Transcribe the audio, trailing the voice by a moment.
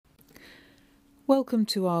Welcome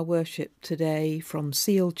to our worship today from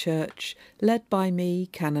Seal Church, led by me,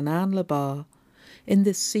 Canon Anne Labar, in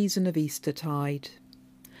this season of Eastertide.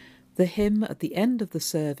 The hymn at the end of the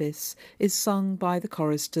service is sung by the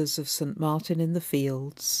choristers of St. Martin in the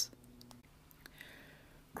Fields.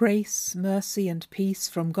 Grace, mercy and peace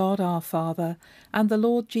from God our Father and the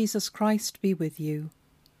Lord Jesus Christ be with you.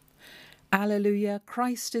 Alleluia,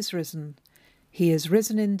 Christ is risen. He is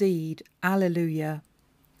risen indeed. Alleluia.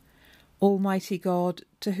 Almighty God,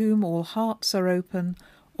 to whom all hearts are open,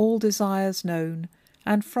 all desires known,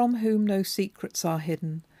 and from whom no secrets are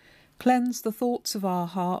hidden, cleanse the thoughts of our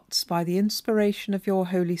hearts by the inspiration of your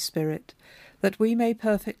Holy Spirit, that we may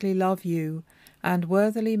perfectly love you and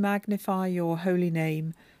worthily magnify your holy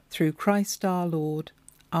name, through Christ our Lord.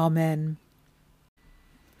 Amen.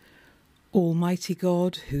 Almighty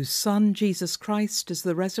God, whose Son Jesus Christ is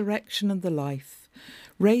the resurrection and the life,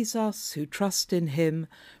 raise us who trust in him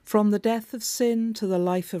from the death of sin to the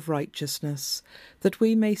life of righteousness, that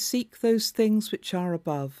we may seek those things which are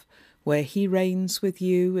above, where he reigns with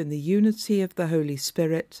you in the unity of the Holy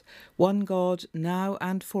Spirit, one God, now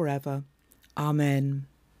and forever. Amen.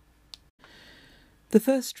 The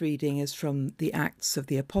first reading is from the Acts of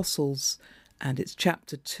the Apostles, and it's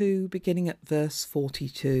chapter 2, beginning at verse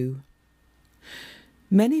 42.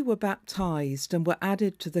 Many were baptized and were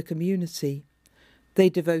added to the community. They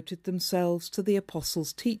devoted themselves to the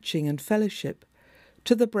apostles' teaching and fellowship,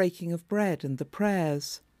 to the breaking of bread and the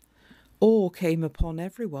prayers. Awe came upon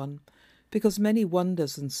everyone, because many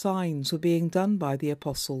wonders and signs were being done by the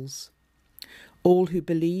apostles. All who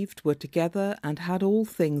believed were together and had all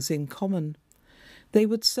things in common. They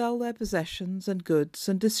would sell their possessions and goods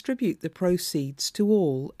and distribute the proceeds to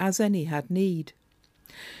all as any had need.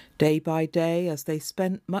 Day by day, as they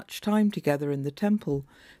spent much time together in the temple,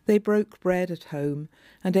 they broke bread at home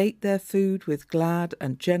and ate their food with glad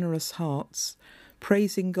and generous hearts,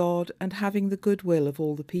 praising God and having the good will of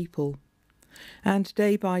all the people. And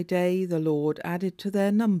day by day the Lord added to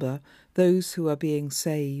their number those who are being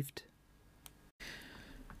saved.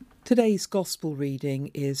 Today's Gospel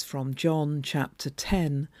reading is from John chapter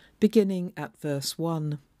 10, beginning at verse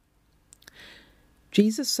 1.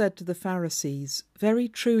 Jesus said to the Pharisees, "Very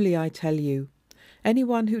truly I tell you,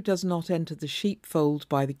 anyone who does not enter the sheepfold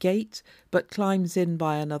by the gate, but climbs in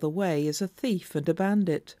by another way, is a thief and a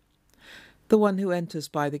bandit. The one who enters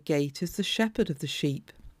by the gate is the shepherd of the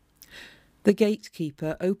sheep. The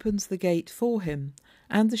gatekeeper opens the gate for him,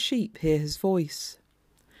 and the sheep hear his voice.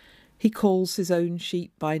 He calls his own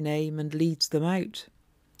sheep by name and leads them out.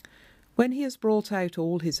 When he has brought out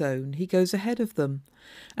all his own, he goes ahead of them,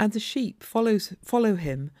 and the sheep follow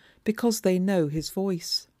him because they know his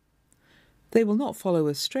voice. They will not follow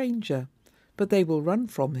a stranger, but they will run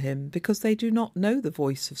from him because they do not know the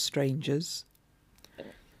voice of strangers."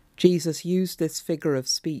 Jesus used this figure of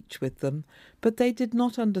speech with them, but they did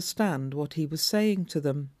not understand what he was saying to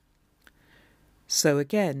them. So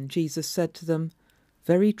again Jesus said to them,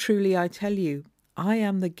 "Very truly I tell you, I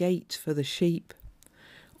am the gate for the sheep.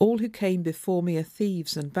 All who came before me are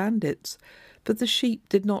thieves and bandits, but the sheep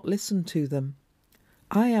did not listen to them.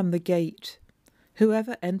 I am the gate.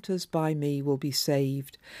 Whoever enters by me will be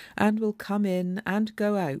saved, and will come in and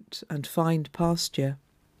go out and find pasture.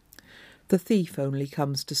 The thief only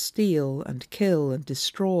comes to steal and kill and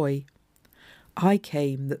destroy. I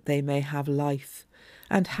came that they may have life,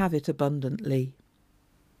 and have it abundantly."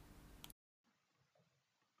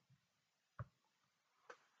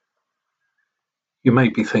 You may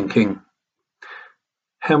be thinking,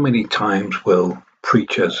 how many times will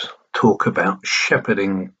preachers talk about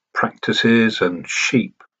shepherding practices and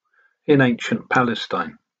sheep in ancient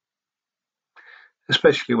Palestine,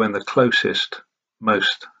 especially when the closest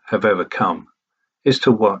most have ever come is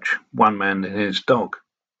to watch one man and his dog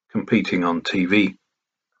competing on TV.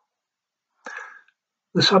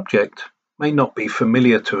 The subject may not be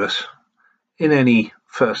familiar to us in any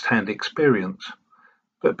first-hand experience,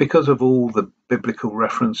 but because of all the biblical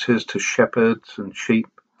references to shepherds and sheep,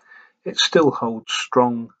 it still holds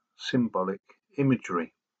strong symbolic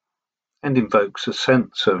imagery and invokes a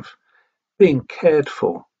sense of being cared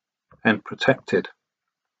for and protected.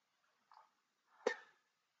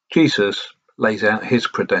 Jesus lays out his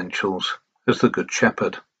credentials as the Good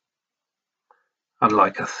Shepherd.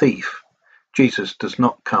 Unlike a thief, Jesus does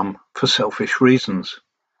not come for selfish reasons.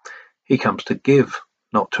 He comes to give,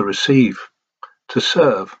 not to receive, to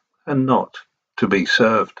serve, and not to be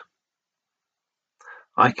served.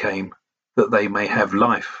 I came that they may have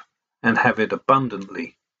life and have it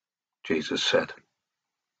abundantly, Jesus said.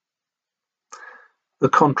 The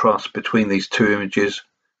contrast between these two images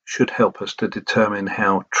should help us to determine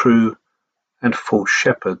how true and false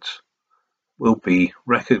shepherds will be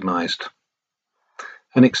recognised.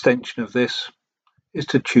 An extension of this is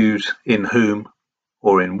to choose in whom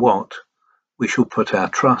or in what we shall put our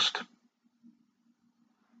trust.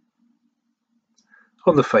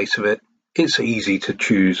 On the face of it, it's easy to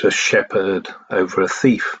choose a shepherd over a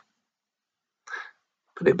thief.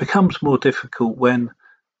 But it becomes more difficult when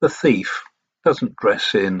the thief doesn't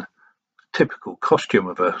dress in a typical costume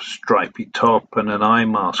of a stripy top and an eye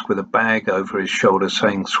mask with a bag over his shoulder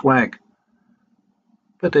saying swag,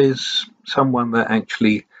 but is someone that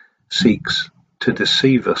actually seeks to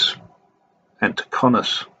deceive us and to con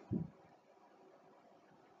us.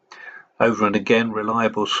 Over and again,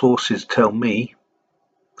 reliable sources tell me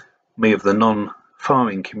of the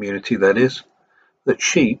non-farming community that is, that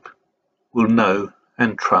sheep will know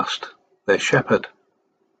and trust their shepherd.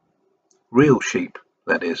 Real sheep,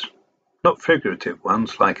 that is, not figurative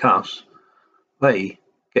ones like us. They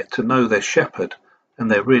get to know their shepherd and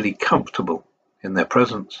they're really comfortable in their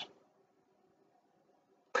presence.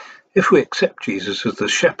 If we accept Jesus as the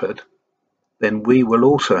shepherd, then we will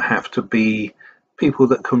also have to be people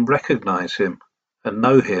that can recognize him and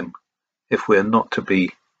know him if we're not to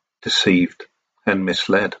be deceived and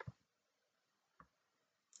misled.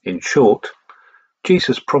 In short,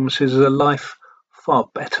 Jesus promises a life far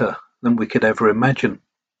better than we could ever imagine.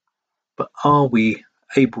 But are we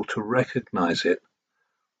able to recognize it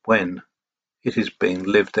when it is being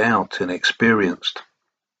lived out and experienced?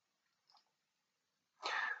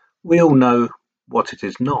 We all know what it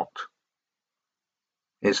is not.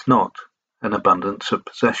 It's not an abundance of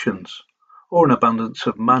possessions or an abundance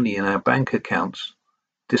of money in our bank accounts,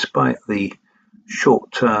 despite the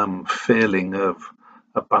short-term feeling of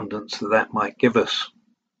abundance that might give us.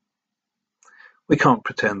 We can't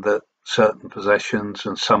pretend that certain possessions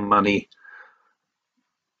and some money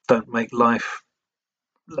don't make life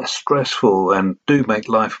less stressful and do make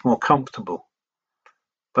life more comfortable,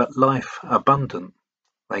 but life abundant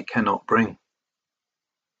they cannot bring.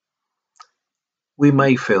 We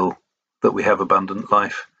may feel that we have abundant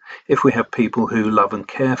life if we have people who love and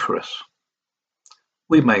care for us.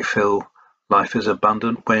 We may feel life is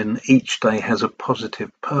abundant when each day has a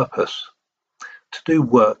positive purpose, to do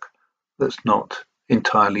work that's not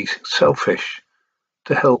entirely selfish,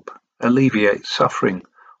 to help alleviate suffering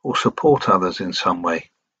or support others in some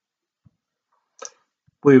way.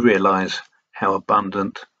 We realize how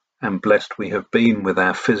abundant and blessed we have been with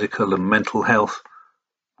our physical and mental health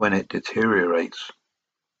when it deteriorates.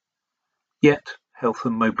 Yet, health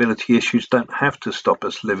and mobility issues don't have to stop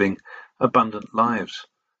us living abundant lives,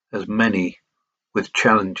 as many with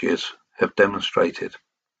challenges have demonstrated.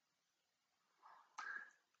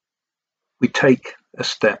 We take a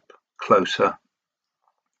step closer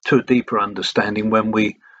to a deeper understanding when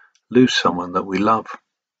we lose someone that we love.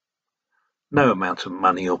 No amount of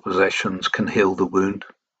money or possessions can heal the wound,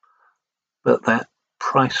 but that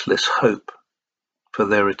priceless hope for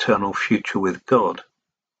their eternal future with God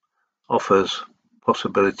offers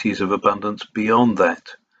possibilities of abundance beyond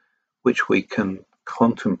that which we can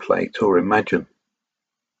contemplate or imagine.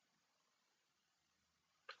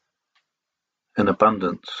 An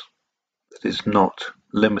abundance that is not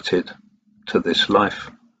limited to this life.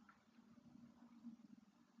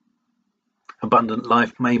 Abundant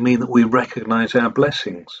life may mean that we recognize our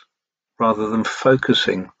blessings rather than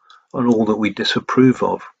focusing on all that we disapprove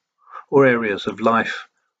of or areas of life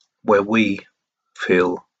where we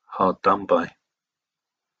feel hard done by.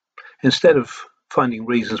 Instead of finding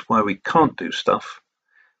reasons why we can't do stuff,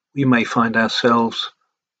 we may find ourselves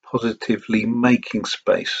positively making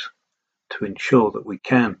space to ensure that we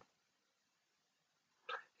can.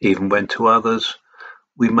 Even when to others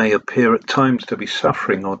we may appear at times to be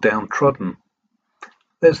suffering or downtrodden,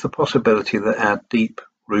 there's the possibility that our deep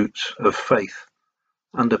roots of faith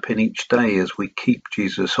underpin each day as we keep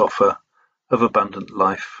Jesus' offer of abundant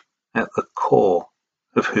life at the core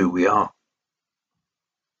of who we are.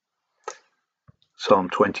 Psalm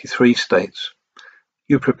 23 states,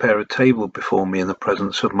 "You prepare a table before me in the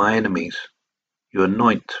presence of my enemies. You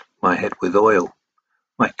anoint my head with oil.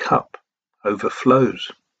 My cup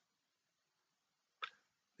overflows."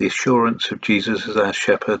 The assurance of Jesus as our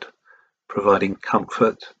shepherd, providing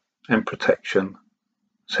comfort and protection,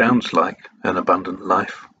 sounds like an abundant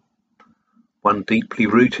life, one deeply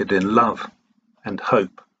rooted in love and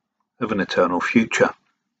hope of an eternal future.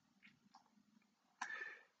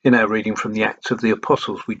 In our reading from the Acts of the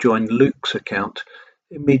Apostles, we join Luke's account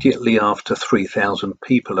immediately after 3,000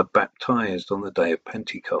 people are baptized on the day of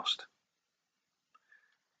Pentecost.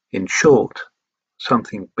 In short,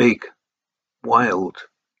 something big, wild,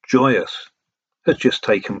 joyous has just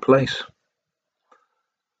taken place.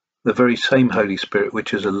 The very same Holy Spirit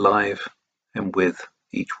which is alive and with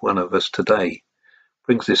each one of us today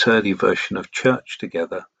brings this early version of church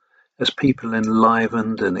together as people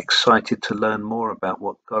enlivened and excited to learn more about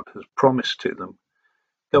what God has promised to them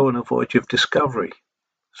go on a voyage of discovery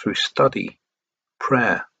through study,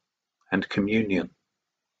 prayer, and communion.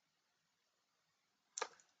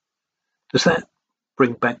 Does that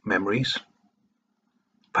bring back memories?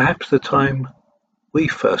 Perhaps the time we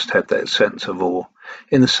first had that sense of awe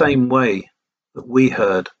in the same way that we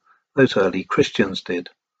heard those early Christians did,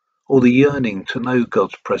 or the yearning to know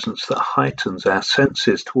God's presence that heightens our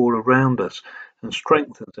senses to all around us and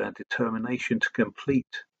strengthens our determination to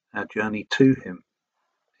complete our journey to Him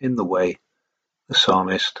in the way the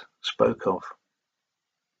psalmist spoke of.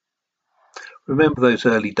 Remember those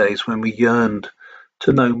early days when we yearned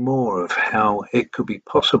to know more of how it could be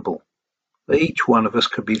possible that each one of us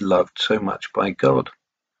could be loved so much by God,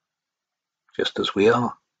 just as we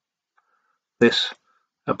are. This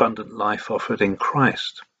abundant life offered in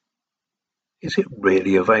Christ, is it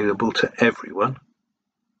really available to everyone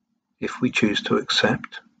if we choose to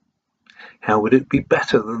accept? How would it be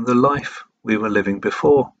better than the life we were living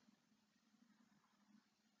before?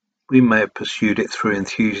 We may have pursued it through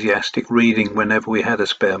enthusiastic reading whenever we had a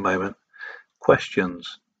spare moment,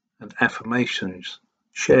 questions and affirmations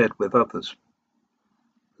shared with others,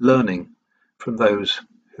 learning from those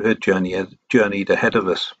who had journeyed ahead of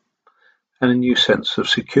us, and a new sense of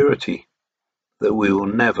security that we will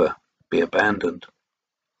never be abandoned.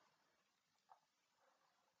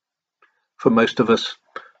 For most of us,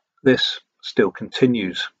 this still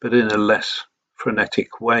continues, but in a less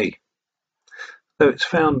frenetic way, though it's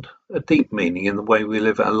found a deep meaning in the way we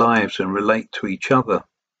live our lives and relate to each other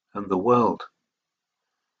and the world.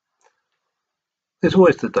 There's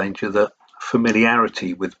always the danger that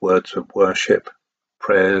familiarity with words of worship,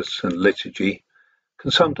 prayers and liturgy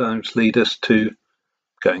can sometimes lead us to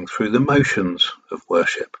going through the motions of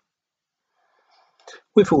worship.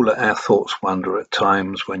 We've all let our thoughts wander at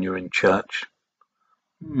times when you're in church.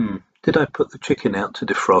 Did I put the chicken out to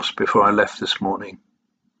defrost before I left this morning?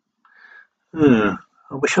 I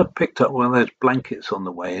wish I'd picked up one of those blankets on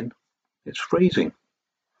the way in. It's freezing.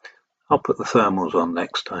 I'll put the thermals on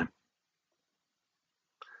next time.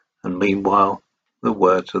 And meanwhile, the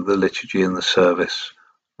words of the liturgy and the service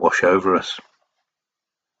wash over us.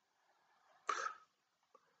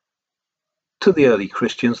 To the early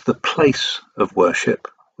Christians, the place of worship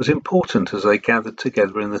was important as they gathered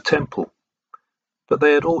together in the temple, but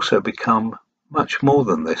they had also become much more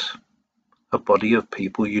than this, a body of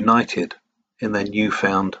people united in their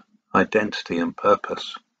newfound identity and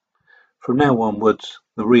purpose. From now onwards,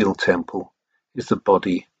 the real temple is the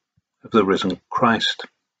body of the risen Christ.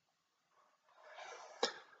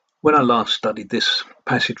 When I last studied this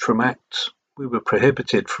passage from Acts, we were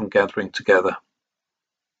prohibited from gathering together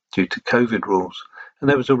due to COVID rules, and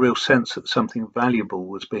there was a real sense that something valuable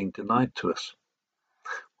was being denied to us.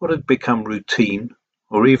 What had become routine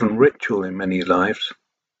or even ritual in many lives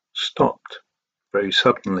stopped very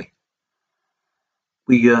suddenly.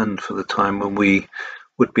 We yearned for the time when we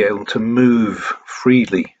would be able to move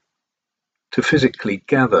freely, to physically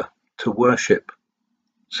gather, to worship,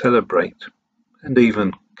 celebrate, and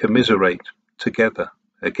even commiserate together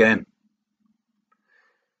again.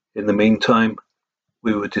 In the meantime,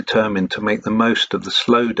 we were determined to make the most of the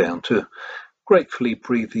slowdown, to gratefully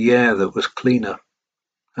breathe the air that was cleaner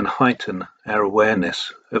and heighten our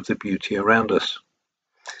awareness of the beauty around us.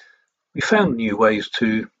 We found new ways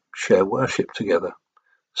to share worship together,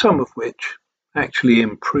 some of which actually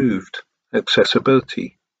improved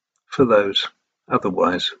accessibility for those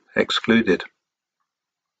otherwise excluded.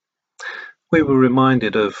 We were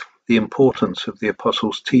reminded of the importance of the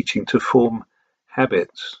Apostles' teaching to form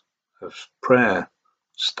habits of prayer,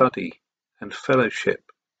 study, and fellowship,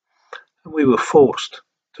 and we were forced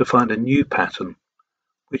to find a new pattern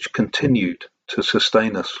which continued to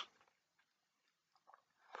sustain us.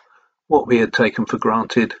 What we had taken for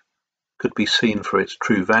granted could be seen for its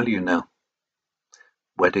true value now.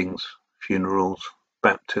 Weddings, funerals,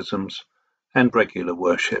 baptisms, and regular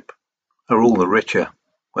worship are all the richer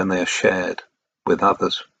when they are shared with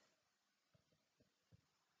others.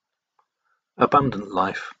 Abundant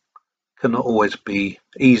life cannot always be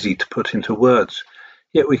easy to put into words,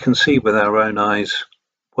 yet we can see with our own eyes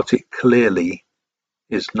what it clearly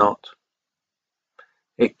is not.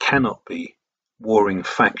 It cannot be warring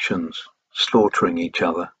factions slaughtering each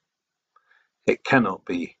other. It cannot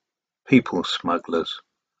be people smugglers,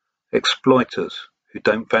 exploiters who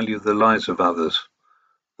don't value the lives of others,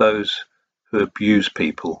 those who abuse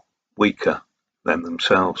people weaker than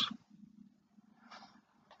themselves.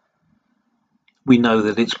 We know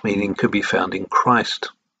that its meaning could be found in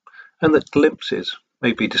Christ, and that glimpses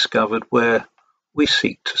may be discovered where we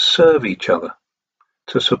seek to serve each other,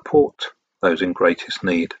 to support those in greatest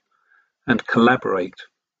need, and collaborate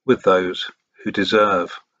with those who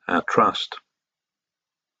deserve our trust.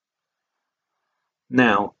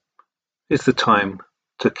 Now is the time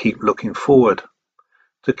to keep looking forward,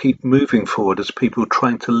 to keep moving forward as people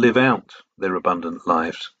trying to live out their abundant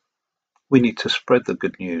lives. We need to spread the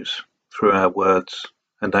good news through our words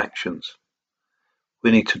and actions.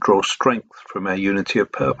 We need to draw strength from our unity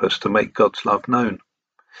of purpose to make God's love known.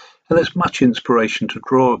 And there's much inspiration to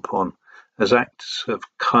draw upon as acts of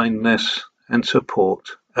kindness and support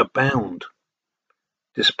abound,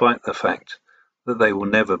 despite the fact that they will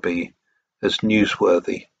never be as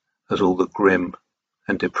newsworthy as all the grim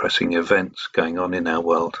and depressing events going on in our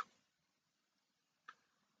world.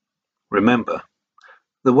 Remember,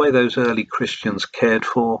 the way those early Christians cared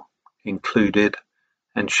for, included,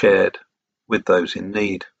 and shared with those in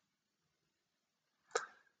need.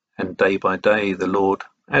 And day by day the Lord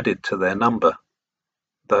added to their number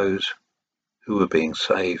those who were being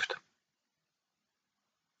saved.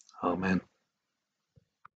 Amen.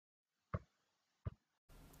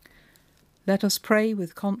 Let us pray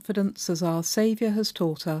with confidence as our Saviour has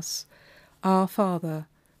taught us. Our Father,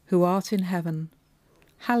 who art in heaven,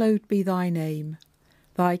 hallowed be thy name.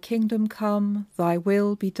 Thy kingdom come, thy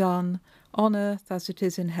will be done, on earth as it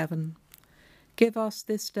is in heaven. Give us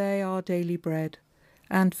this day our daily bread,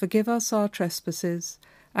 and forgive us our trespasses,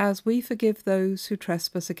 as we forgive those who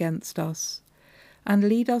trespass against us. And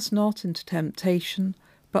lead us not into temptation,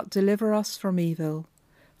 but deliver us from evil.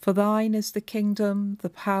 For thine is the kingdom, the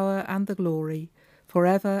power, and the glory, for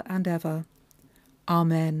ever and ever.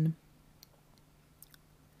 Amen.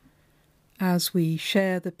 As we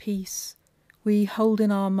share the peace, we hold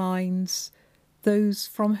in our minds those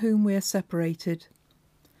from whom we are separated,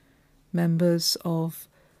 members of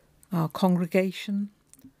our congregation,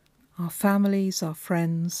 our families, our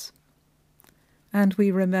friends, and we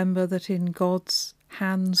remember that in God's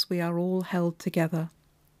hands we are all held together.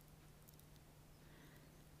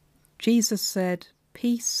 Jesus said,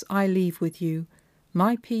 "Peace I leave with you,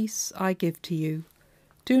 my peace I give to you.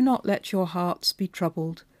 Do not let your hearts be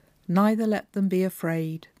troubled, neither let them be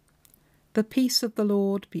afraid. The peace of the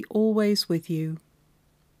Lord be always with you."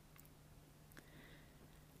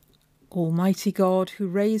 Almighty God, who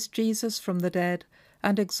raised Jesus from the dead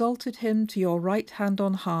and exalted him to your right hand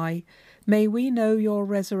on high, may we know your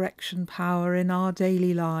resurrection power in our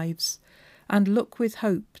daily lives, and look with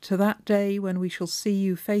hope to that day when we shall see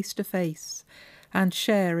you face to face and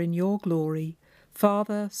share in your glory,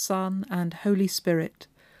 Father, Son, and Holy Spirit,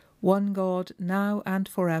 one God, now and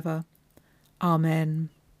forever. Amen.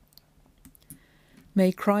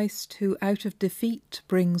 May Christ, who out of defeat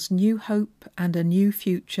brings new hope and a new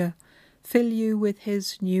future, fill you with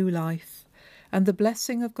his new life, and the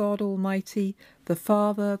blessing of God Almighty, the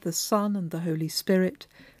Father, the Son, and the Holy Spirit,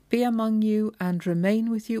 be among you and remain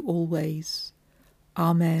with you always.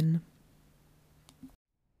 Amen.